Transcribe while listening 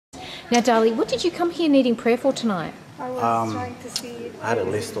Now, darling, what did you come here needing prayer for tonight? I had a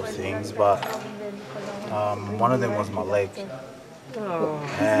list of things, but one of them was my leg.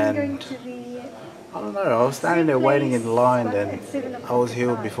 And I don't know, I was standing there waiting in line and I was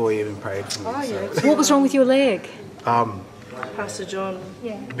healed before he even prayed for me. So. What was wrong with your leg? Pastor John.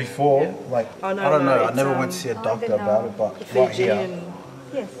 Before, like, I don't know, I never went to see a doctor about it, but right here,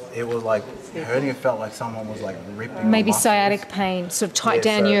 it was like hurting. It felt like someone was like ripping. Maybe sciatic pain, sort of tight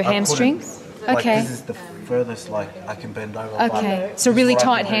down your hamstring? Like, Okay. this is the furthest like I can bend over. Okay, so really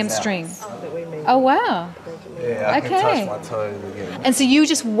tight hamstring. Oh, wow. Yeah, I can touch my toes again. And so you were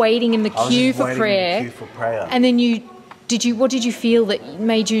just waiting in the queue for prayer. In the queue for prayer. And then what did you feel that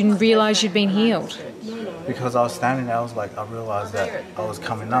made you realise you'd been healed? Because I was standing there, I realised that I was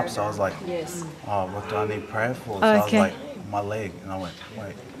coming up, so I was like, oh, what do I need prayer for? So I was like, my leg, and I went,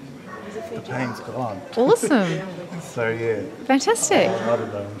 wait, the pain's gone. Awesome. So yeah. Fantastic. I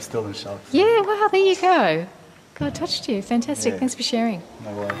don't know, I'm still in shock. So. Yeah, wow, there you go. God touched you. Fantastic. Yeah. Thanks for sharing.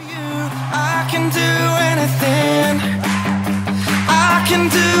 No worries. I can do anything. I can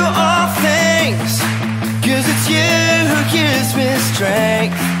do all things. 'Cause it's you who gives me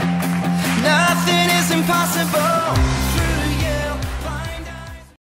strength. Nothing